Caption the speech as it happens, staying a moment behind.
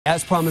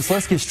As promised,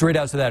 let's get straight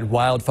out to that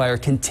wildfire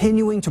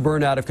continuing to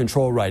burn out of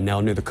control right now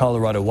near the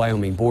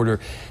Colorado-Wyoming border.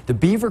 The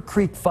Beaver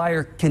Creek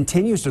Fire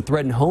continues to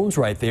threaten homes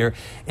right there,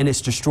 and it's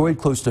destroyed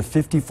close to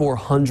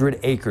 5,400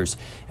 acres.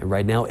 And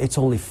right now, it's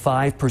only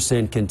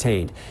 5%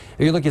 contained.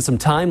 You look at some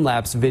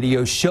time-lapse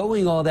video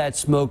showing all that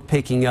smoke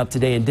picking up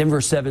today. And Denver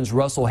 7's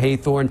Russell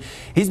Haythorn,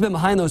 he's been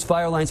behind those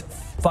fire lines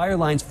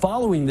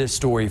following this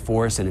story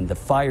for us and in the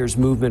fire's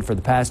movement for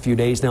the past few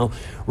days now.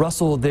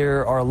 Russell,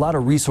 there are a lot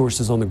of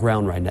resources on the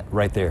ground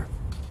right there.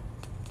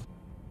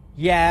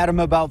 Yeah, Adam,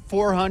 about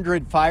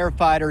 400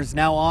 firefighters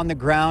now on the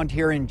ground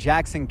here in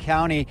Jackson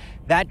County.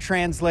 That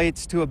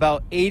translates to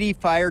about 80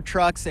 fire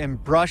trucks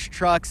and brush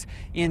trucks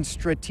in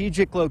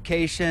strategic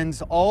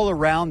locations all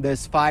around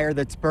this fire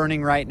that's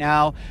burning right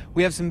now.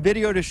 We have some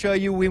video to show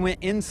you. We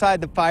went inside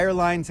the fire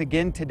lines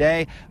again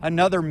today.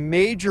 Another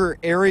major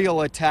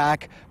aerial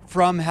attack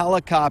from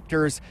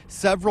helicopters,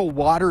 several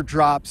water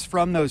drops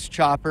from those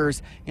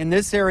choppers. In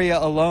this area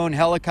alone,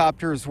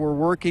 helicopters were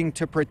working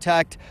to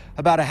protect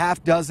about a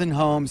half dozen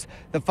homes.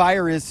 The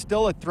fire is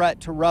still a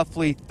threat to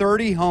roughly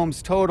 30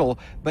 homes total,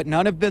 but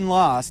none have been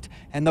lost.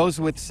 And those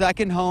with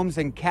second homes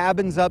and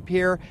cabins up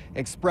here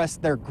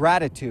expressed their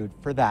gratitude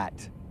for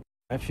that.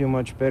 I feel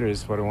much better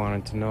is what I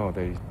wanted to know.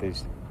 The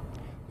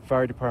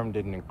fire department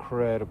did an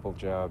incredible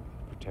job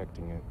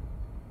protecting it.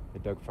 They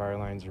dug fire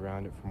lines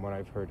around it. From what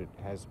I've heard,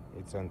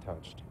 it's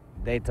untouched.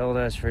 They told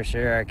us for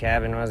sure our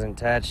cabin wasn't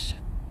touched.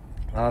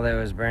 All that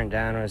was burnt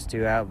down was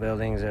 2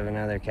 outbuildings of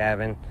another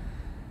cabin.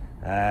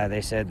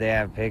 They said they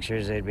have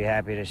pictures they'd be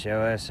happy to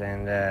show us,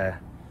 and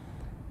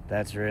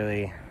that's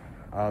really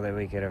all that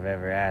we could have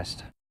ever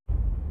asked.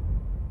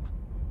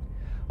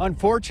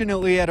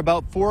 Unfortunately, at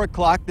about 4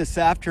 o'clock this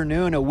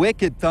afternoon, a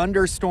wicked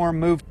thunderstorm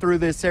moved through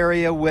this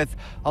area with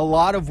a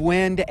lot of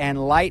wind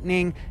and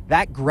lightning.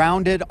 That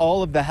grounded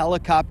all of the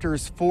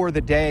helicopters for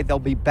the day. They'll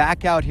be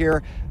back out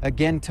here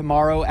again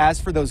tomorrow. As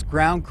for those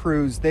ground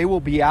crews, they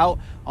will be out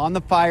on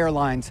the fire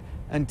lines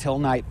until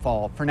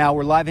nightfall. For now,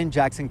 we're live in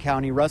Jackson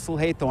County. Russell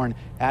Haythorn.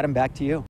 Adam, back to you.